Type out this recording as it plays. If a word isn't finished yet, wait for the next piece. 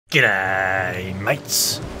G'day,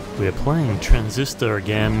 mates. We're playing Transistor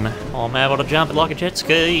again. I'm able to jump it like a jet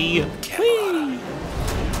ski. Whee!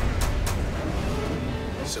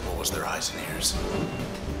 Sybil was their eyes and ears.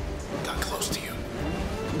 Got close to you.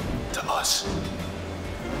 To us.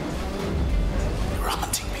 They were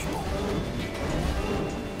hunting people.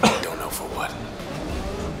 Don't know for what.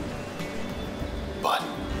 But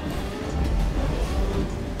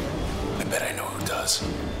I bet I know who does.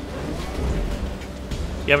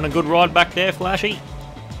 You having a good ride back there, Flashy?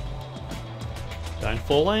 Don't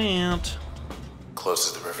fall out. Close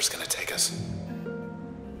as the river's gonna take us.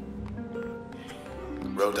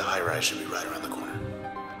 Road to high rise should be right around the corner.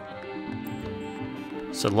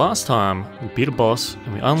 So last time, we beat a boss,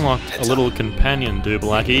 and we unlocked a little companion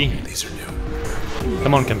Dooblackie. These are new.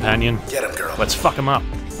 Come on, companion. Get him, girl. Let's fuck him up.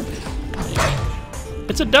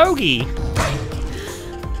 It's a doggy!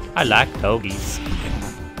 I like doggies.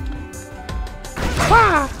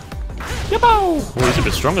 Wah! Yabbo! Oh, he's a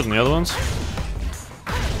bit stronger than the other ones.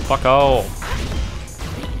 Fuck off.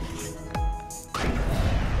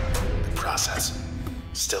 The process.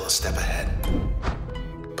 Still a step ahead.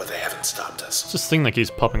 But they haven't stopped us. It's this thing that keeps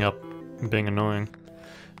popping up and being annoying.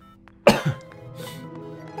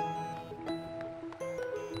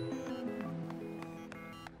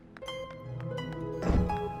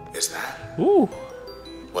 Is that? Ooh!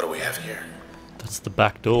 What do we have here? That's the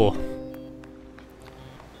back door.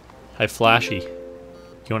 Hey, Flashy.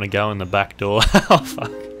 You want to go in the back door? Oh,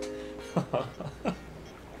 fuck.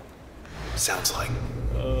 Sounds like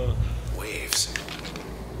waves.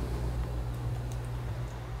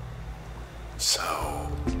 So,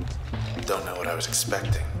 don't know what I was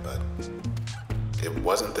expecting, but it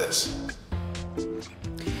wasn't this.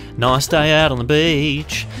 Nice day out on the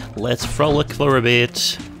beach. Let's frolic for a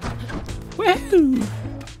bit. Woohoo!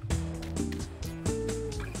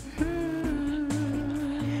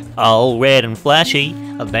 All red and flashy,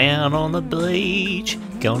 down on the beach.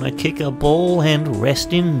 Gonna kick a ball and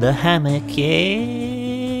rest in the hammock, yeah.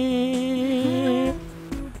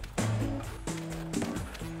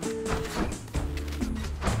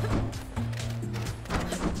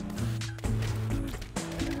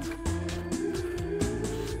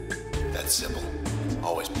 That's Sybil.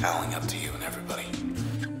 Always palling up to you and everybody.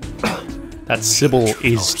 That Sybil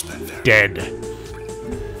is dead.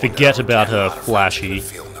 Forget about her, Flashy.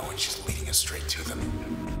 Knowing she's leading us straight to them.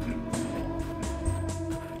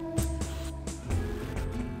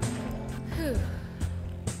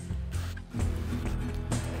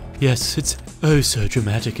 Yes, it's oh so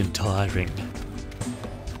dramatic and tiring.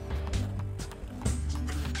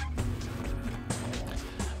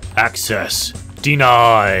 Access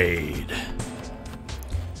denied.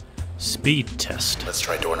 Speed test. Let's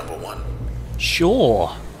try door number 1.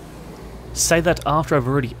 Sure. Say that after I've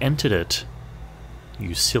already entered it.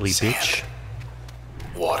 You silly Sand. bitch.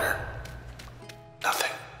 Water.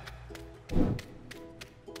 Nothing.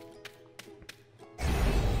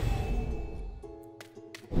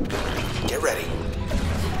 Get ready.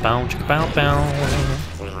 Bow chicka bow bow.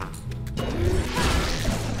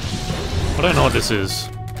 I don't know what this is.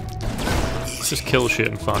 Let's just kill shit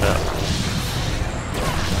and find out.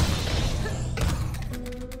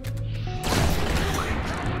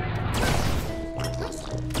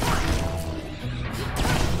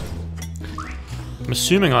 I'm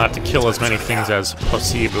assuming I have to kill as many things as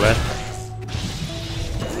possible.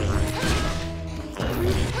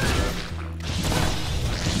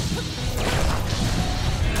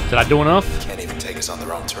 Did I do enough? Can't even take us on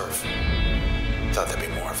their own turf. Thought there'd be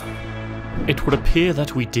more of them. It would appear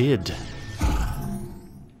that we did.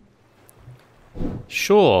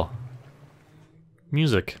 Sure.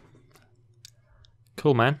 Music.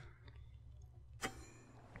 Cool, man.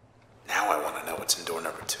 Now I want to know what's in door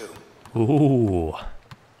number 2. Ooh.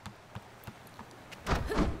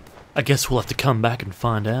 I guess we'll have to come back and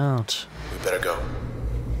find out. We better go.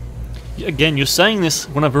 Again, you're saying this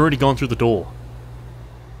when I've already gone through the door.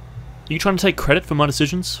 Are you trying to take credit for my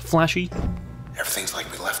decisions, Flashy? Everything's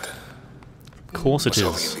like we left it. Of course it Was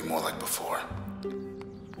hoping is. it'd be more like before.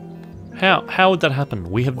 How would that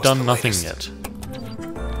happen? We have What's done the nothing latest? yet.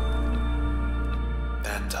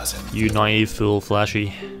 That does it. You naive fool,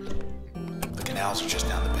 Flashy. The canals are just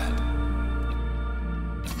down the bend.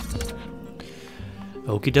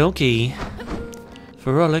 Okie dokie.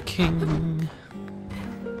 Frolicking.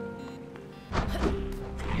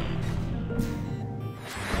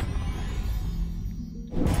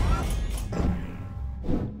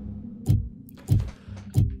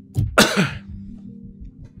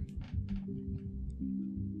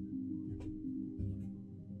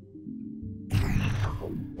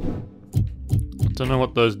 Don't know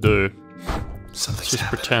what those do. Something's Let's just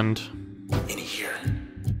happening. pretend. In here.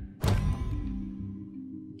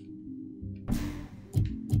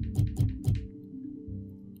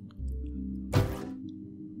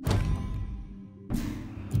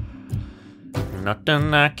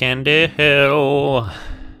 Nothing I can do.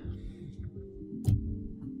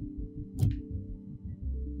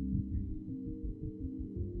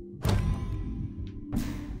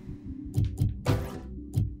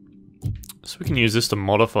 So we can use this to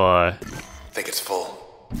modify. Think it's full.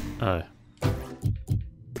 Oh.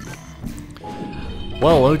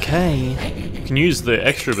 Well, okay. You can use the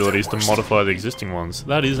extra abilities to modify the existing ones.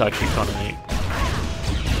 That is actually kind of neat.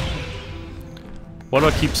 Why do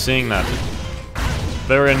I keep seeing that?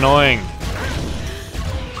 Very annoying.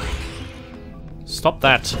 Stop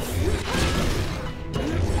that.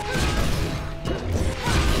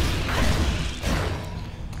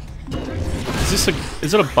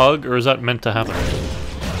 Is it a bug or is that meant to happen?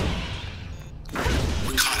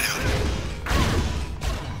 We're caught out.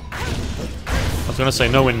 I was gonna say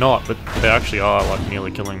no we're not, but they actually are like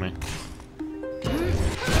nearly killing me.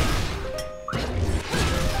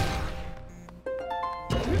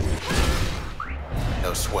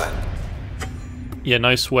 No sweat. Yeah,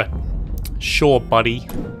 no sweat. Sure, buddy.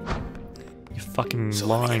 You fucking So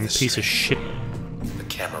let me get lying this piece of straight. shit. The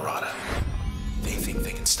Camerata. They think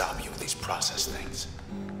they can stop you with these process things.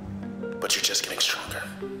 But you're just getting stronger.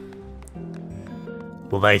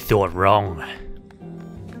 Well, they thought wrong.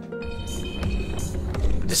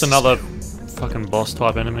 This It's is another new. fucking boss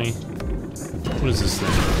type enemy. What is this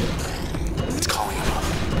thing? It's calling him up.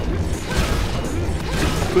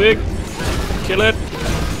 Quick! Kill it!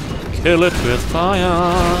 Kill it with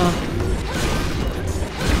fire!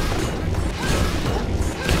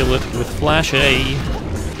 Kill it with flashy!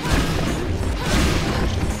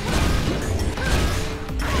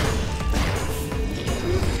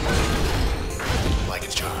 Like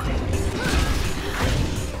it's charm.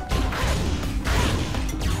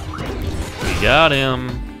 We got him!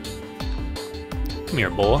 Come here,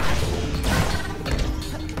 boy.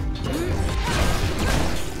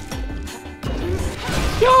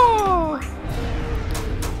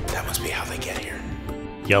 That must be how they get here.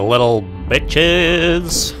 You little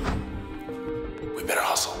bitches! We better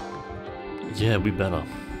hustle. Yeah, we better.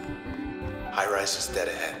 High rise is dead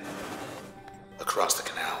ahead. Across the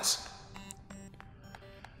canals.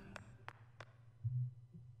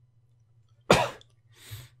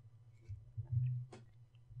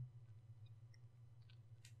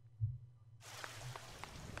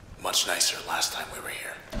 Much nicer last time we were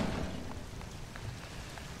here.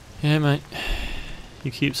 Yeah, mate.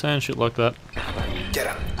 You keep saying shit like that. Get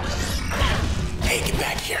him. Hey, get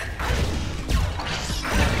back here.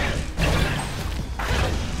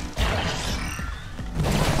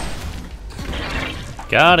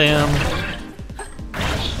 Got him!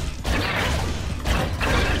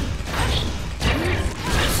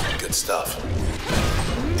 Good stuff.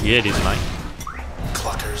 Yeah, it is, mate.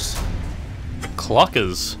 Cluckers.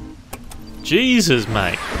 Clockers. Jesus,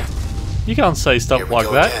 mate. You can't say Here stuff we like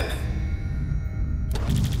go that.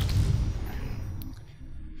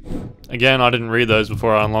 Again, I didn't read those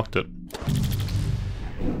before I unlocked it.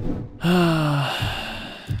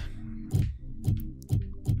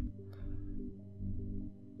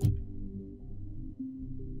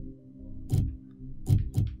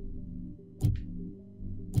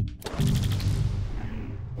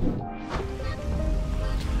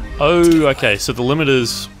 Oh, okay, so the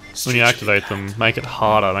limiters, when you activate them, make it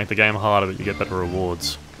harder, make the game harder, but you get better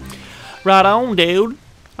rewards. Right on, dude.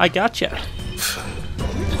 I gotcha.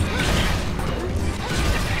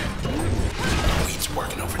 Weed's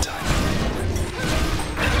working overtime.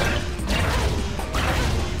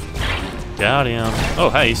 Got him.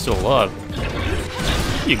 Oh, hey, he's still alive.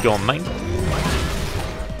 You gone, mate?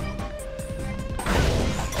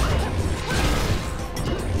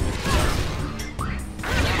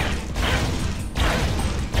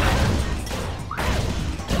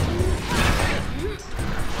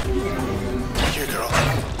 Here, girl.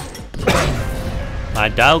 My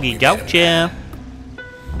doggy gotcha.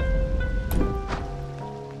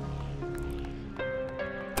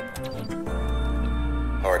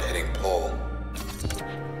 Hard-hitting pull.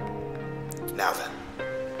 Now then.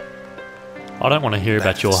 I don't want to hear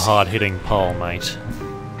about your hard-hitting pole, mate.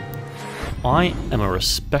 I am a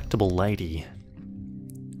respectable lady.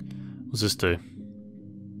 What's this do?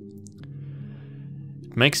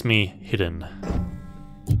 It makes me hidden.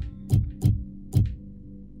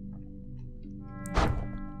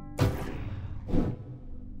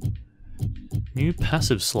 New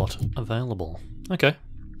passive slot available. Okay.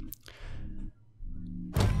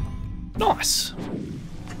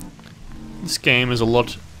 This game is a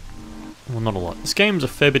lot... Well, not a lot. This game's a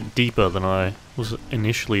fair bit deeper than I was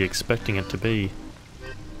initially expecting it to be.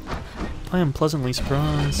 I am pleasantly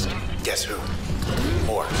surprised. Guess who?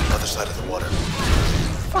 More. Other side of the water.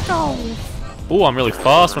 Fuck off! Oh, I'm really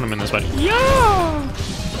fast when I'm in this way. Yeah!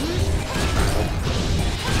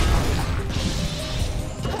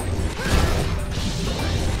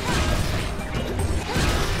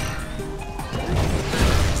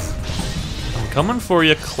 I'm coming for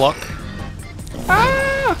you, Cluck.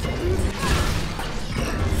 Ah!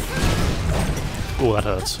 Oh, that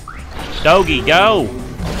hurts. Doggy, go!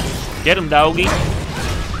 Get him, doggy.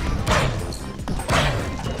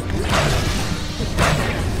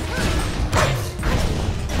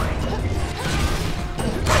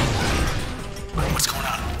 What's going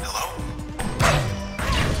on? Hello?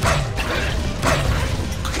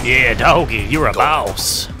 Yeah, doggy, you're a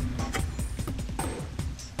boss.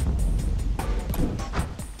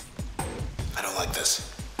 I don't like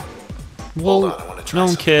this. Well, Hold on, I wanna try no one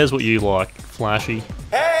something. cares what you like, Flashy.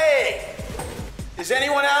 Hey! Is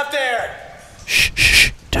anyone out there? Shh,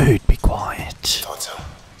 shh, dude, be quiet. Thought so.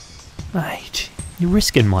 Mate, you're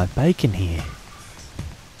risking my bacon here.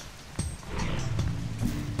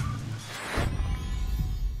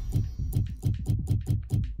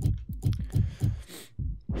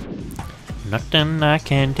 Nothing I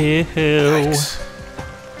can do. Yikes.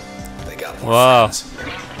 They got more Wow. friends.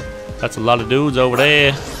 That's a lot of dudes over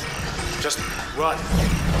there. Just run.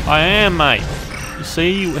 I am, mate. You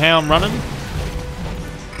see how I'm running?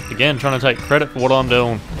 Again, trying to take credit for what I'm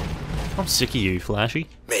doing. I'm sick of you, Flashy.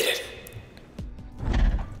 Made it.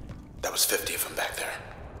 That was 50 of them back there.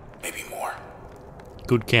 Maybe more.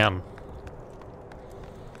 Good counting.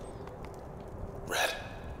 Red.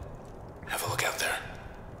 Have a look out there.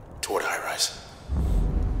 Toward high rise.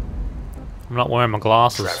 I'm not wearing my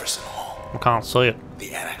glasses. Traverson Hall. I can't see it.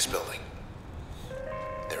 The annex building.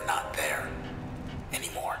 They're not there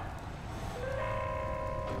anymore.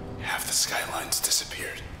 Half the skyline's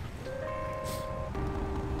disappeared.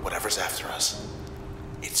 Whatever's after us,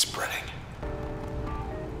 it's spreading.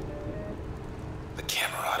 The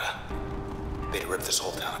Camerata. They'd rip this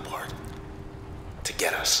whole town apart. To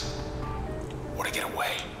get us. Or to get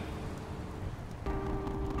away.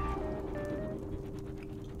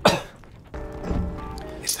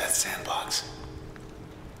 It's that sandbox.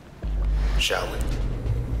 Shall we?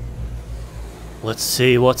 Let's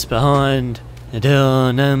see what's behind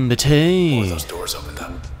door number One of 2. those doors opened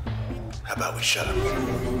up. How about we shut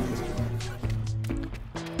them?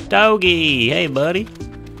 Doggy, hey buddy. You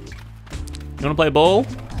wanna play ball?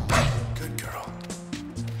 Good girl.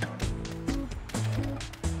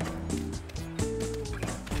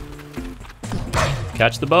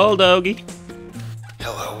 Catch the ball, doggy.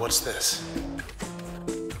 Hello, what's this?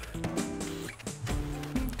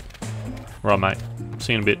 Right, mate.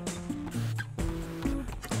 See you in a bit.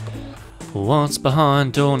 What's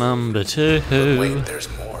behind door number 2? But wait, there's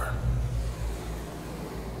more.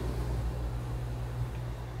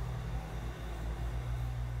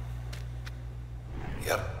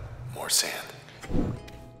 Yep, more sand.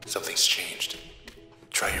 Something's changed.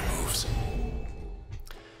 Try your moves.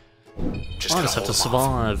 Just I gotta just have to hold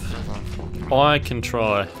 'em off. survive. I can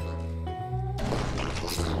try.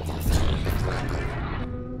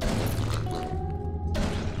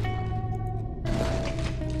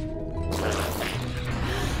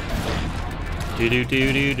 Do do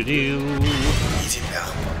do do do do. Easy now.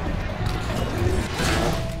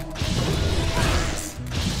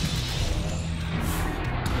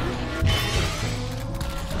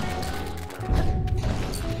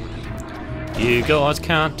 You guys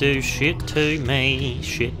can't do shit to me,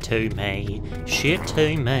 shit to me, shit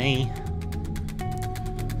to me.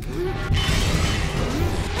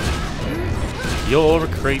 You're a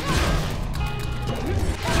creep.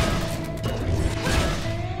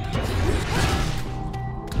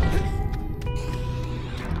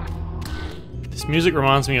 This music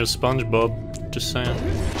reminds me of SpongeBob, just saying.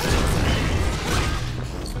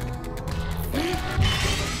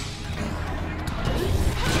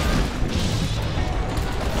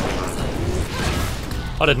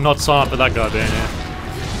 I did not sign up for that guy being here.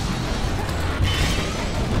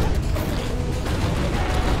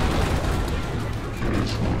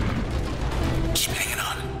 Keep hanging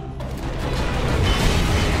on.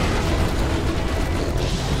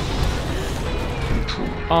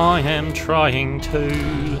 I am trying to.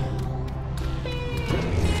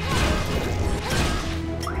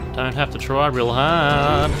 Don't have to try real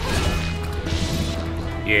hard.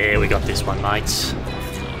 Yeah, we got this one, mates.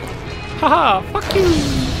 Haha, fuck you!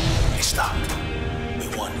 They stopped. We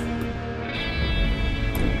won.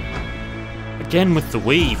 Again with the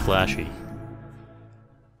Wii, Flashy.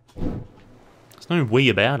 There's no we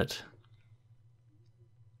about it.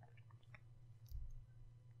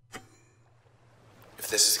 If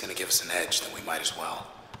this is gonna give us an edge, then we might as well.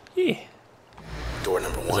 Yeah. Door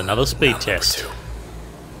number 1. There's another speed round number test. 2.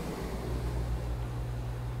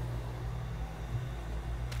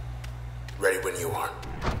 Ready when you are.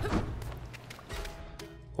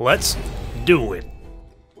 Let's do it.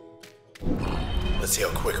 Let's see how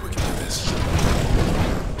quick we can do this.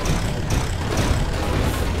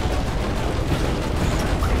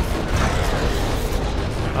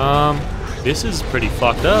 This is pretty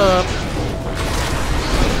fucked up.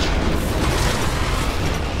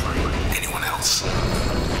 Anyone else?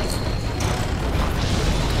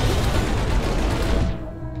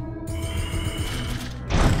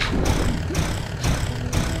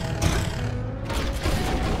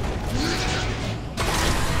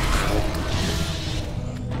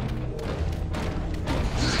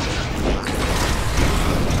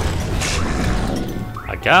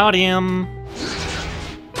 I got him.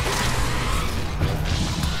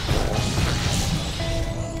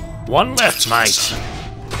 One left, mate.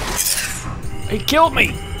 He killed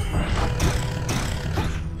me.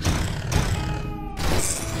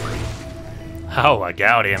 Oh, I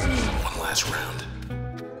got him. One last round.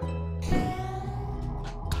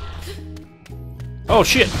 Oh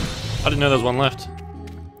shit! I didn't know there was one left.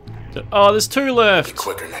 Oh, there's 2 Be left.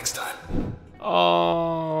 quicker next time.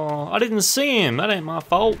 Oh, I didn't see him. That ain't my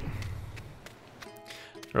fault.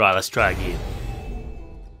 Right, let's try again.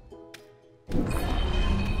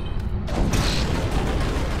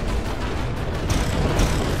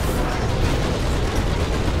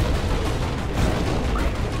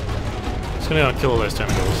 Just gonna go and kill all those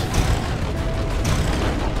tentacles.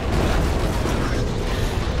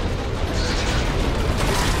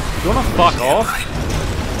 You wanna fuck off? Right.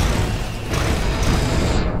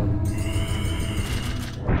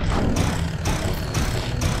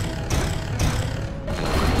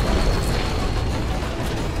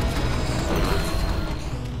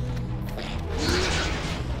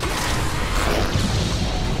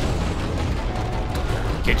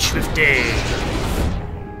 Get swifty.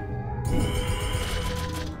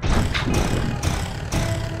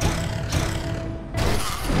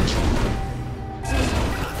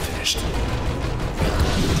 Not finished.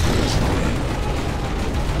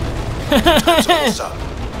 What's up?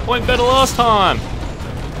 Went better last time.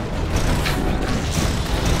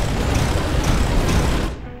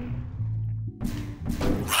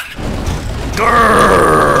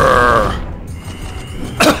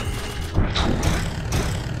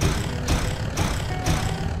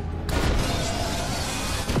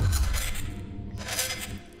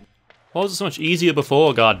 Why was it so much easier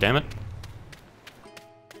before, god damn it?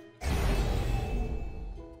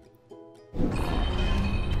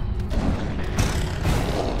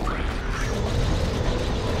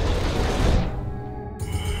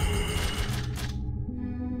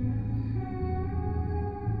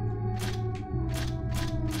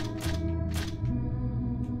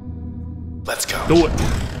 Let's go. Do it.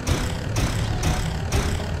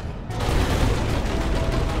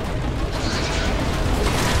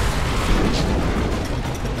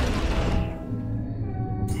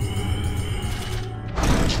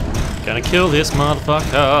 Gonna kill this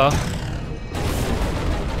motherfucker.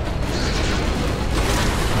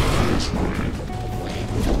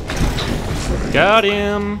 Got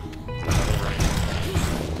him.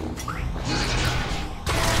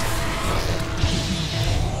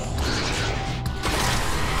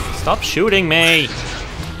 Stop shooting me.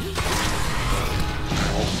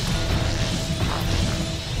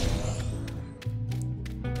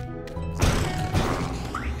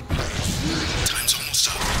 Time's almost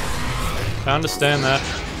up. I understand that.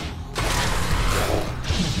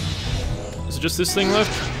 Is it just this thing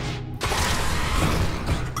left?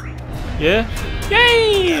 Yeah?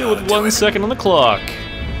 Yay! With 1 second on the clock.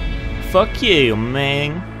 Fuck you,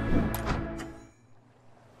 man.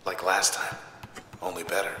 Like last time, only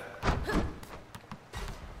better.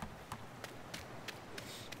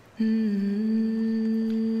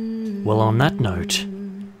 Well, on that note,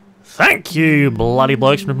 thank you, bloody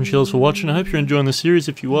blokes from different shells, for watching. I hope you're enjoying the series.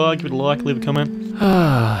 If you are, give it a like, leave a comment.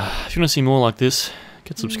 If you want to see more like this,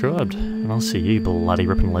 get subscribed. And I'll see you bloody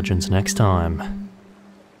ripping legends next time.